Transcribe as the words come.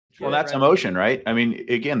Well, that's emotion, right? I mean,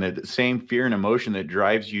 again, the same fear and emotion that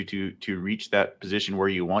drives you to reach that position where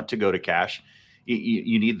you want to go to cash.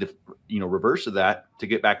 You need the reverse of that to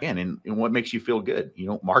get back in, and what makes you feel good?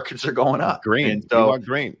 Markets are going up, green. and You want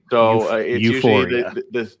green. So it's euphoria.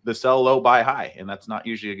 usually the sell low, buy high, and that's not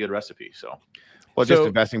usually a good recipe. So. Well, just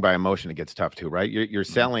investing by emotion, it gets tough too, right? You're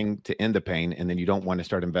selling to end the pain, and then you don't want to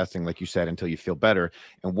start investing, like you said, until you feel better.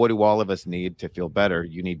 And what do all of us need to feel better?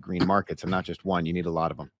 You need green markets, and not just one. You need a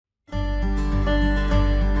lot of them.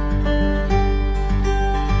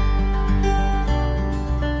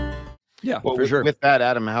 Yeah, well, for sure. With that,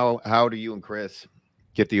 Adam, how do you and Chris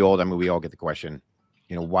get the old? I mean, we all get the question.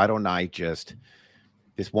 Why don't I just?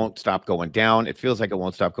 This won't stop going down. It feels like it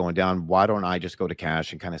won't stop going down. Why don't I just go to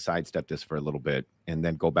cash and kind of sidestep this for a little bit and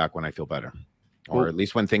then go back when I feel better? Or at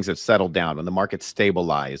least when things have settled down, when the market's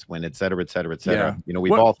stabilized, when et cetera, et cetera, et cetera. Yeah.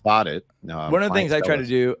 We've all thought it. One of the things I try to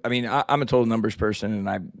do, I mean, I'm a total numbers person, and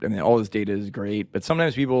I mean, all this data is great, but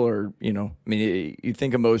sometimes people are, I mean, you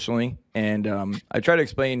think emotionally, and I try to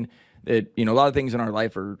explain that, a lot of things in our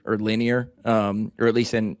life are linear, or at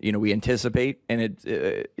least we anticipate. And it's,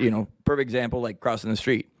 perfect example, like crossing the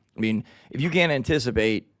street. I mean, if you can't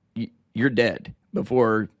anticipate, you're dead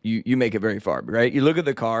before you make it very far, right? You look at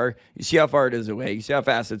the car, you see how far it is away, you see how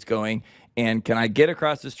fast it's going, and can I get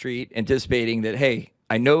across the street anticipating that, hey,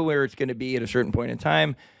 I know where it's going to be at a certain point in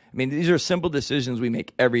time. I mean, these are simple decisions we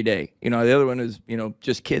make every day. The other one is,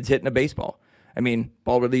 just kids hitting a baseball. I mean,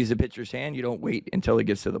 ball leaves the pitcher's hand. You don't wait until it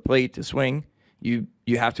gets to the plate to swing. You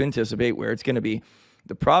have to anticipate where it's going to be.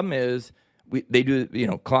 The problem is they do,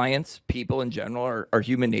 clients, people in general, our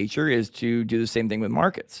human nature is to do the same thing with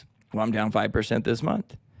markets. Well, I'm down 5% this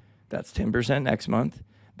month. That's 10% next month.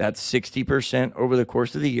 That's 60% over the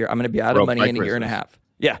course of the year. I'm going to be out of money in a year and a half.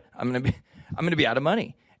 Yeah, I'm going to be out of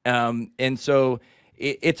money. And so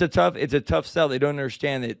it's a tough sell. They don't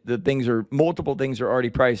understand that multiple things are already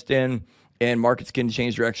priced in. And markets can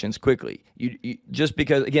change directions quickly. You just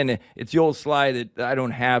because, again, it's the old slide that I don't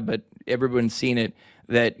have, but everyone's seen it,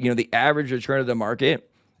 that, the average return of the market,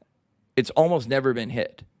 it's almost never been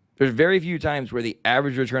hit. There's very few times where the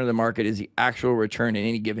average return of the market is the actual return in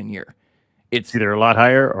any given year. It's either a lot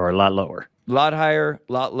higher or a lot lower. A lot higher,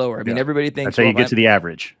 a lot lower. I mean, everybody thinks that's how you get to the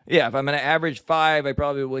average. Yeah, if I'm going to average 5, I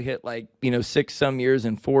probably will hit 6 some years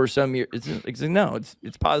and 4 some years.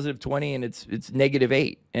 It's positive 20 and it's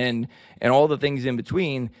 -8, and all the things in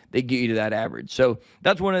between, they get you to that average. So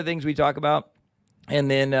that's one of the things we talk about.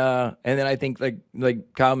 And then I think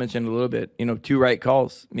like Kyle mentioned a little bit, 2 right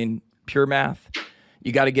calls. I mean, pure math.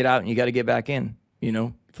 You got to get out and you got to get back in.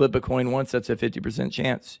 Flip a coin once, that's a 50%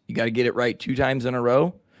 chance. You got to get it right 2 times in a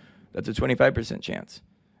row. That's a 25% chance.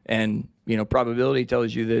 And, probability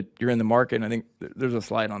tells you that you're in the market. And I think there's a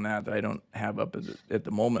slide on that I don't have up at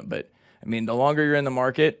the moment. But, I mean, the longer you're in the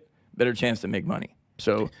market, better chance to make money.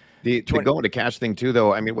 So the going to cash thing too,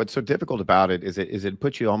 though, I mean, what's so difficult about it is it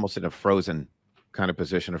puts you almost in a frozen kind of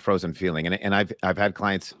position, a frozen feeling. And I've had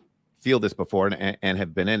clients feel this before and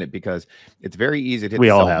have been in it, because it's very easy to hit the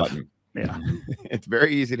sell button. Yeah. It's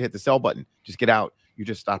very easy to hit the sell button. Just get out. You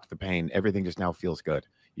just stop the pain. Everything just now feels good.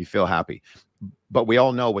 You feel happy. But we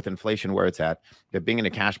all know with inflation where it's at, that being in a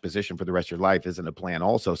cash position for the rest of your life isn't a plan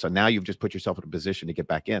also. So now you've just put yourself in a position to get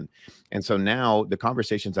back in. And so now the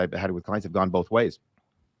conversations I've had with clients have gone both ways.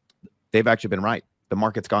 They've actually been right. The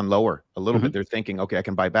market's gone lower a little bit. They're thinking, okay, I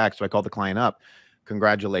can buy back. So I call the client up.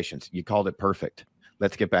 Congratulations. You called it perfect.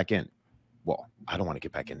 Let's get back in. Well, I don't want to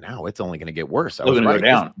get back in now. It's only going to get worse. I was right. Go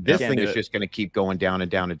down. This thing is just going to keep going down and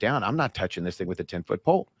down and down. I'm not touching this thing with a 10-foot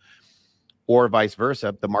pole. Or vice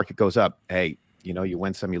versa, the market goes up. Hey, you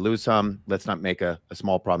win some, you lose some. Let's not make a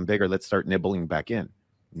small problem bigger. Let's start nibbling back in.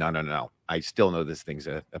 No. I still know this thing's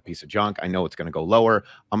a piece of junk. I know it's going to go lower.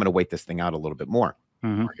 I'm going to wait this thing out a little bit more.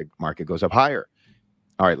 Market goes up higher.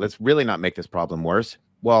 All right, let's really not make this problem worse.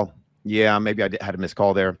 Well, yeah, maybe I had a missed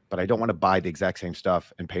call there, but I don't want to buy the exact same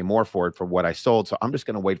stuff and pay more for it for what I sold. So I'm just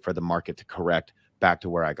going to wait for the market to correct back to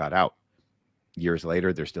where I got out. Years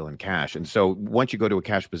later, they're still in cash. And so once you go to a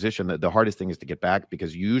cash position, the hardest thing is to get back,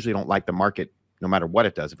 because you usually don't like the market no matter what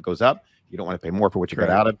it does. If it goes up, you don't want to pay more for what you got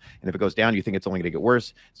out of. And if it goes down, you think it's only going to get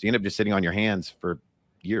worse. So you end up just sitting on your hands for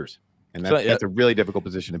years. And that's a really difficult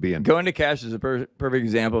position to be in. Going to cash is a perfect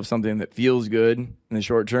example of something that feels good in the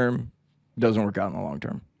short term, doesn't work out in the long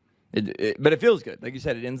term. But it feels good. Like you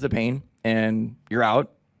said, it ends the pain and you're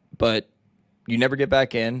out, but you never get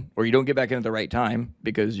back in, or you don't get back in at the right time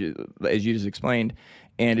because, as you just explained,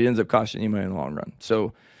 and it ends up costing you money in the long run.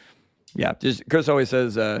 So, yeah, just Chris always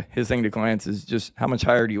says his thing to clients is just how much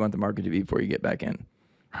higher do you want the market to be before you get back in?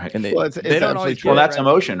 Right. And they, Well, it's they don't always absolutely get Well, it that's right.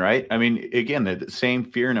 emotion, right? I mean, again, the same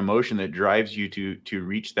fear and emotion that drives you to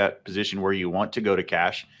reach that position where you want to go to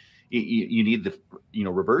cash. You need the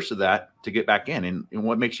reverse of that to get back in, and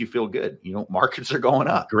what makes you feel good? Markets are going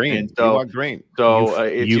up, green. and You want green.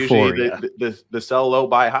 it's usually Euphoria. the sell low,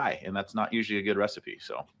 buy high, and that's not usually a good recipe.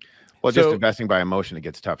 So. Well, just So- investing by emotion, it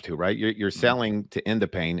gets tough too, right? You're selling to end the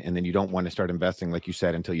pain, and then you don't want to start investing, like you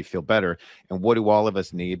said, until you feel better. And what do all of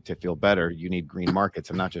us need to feel better? You need green markets,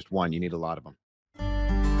 and not just one. You need a lot of them.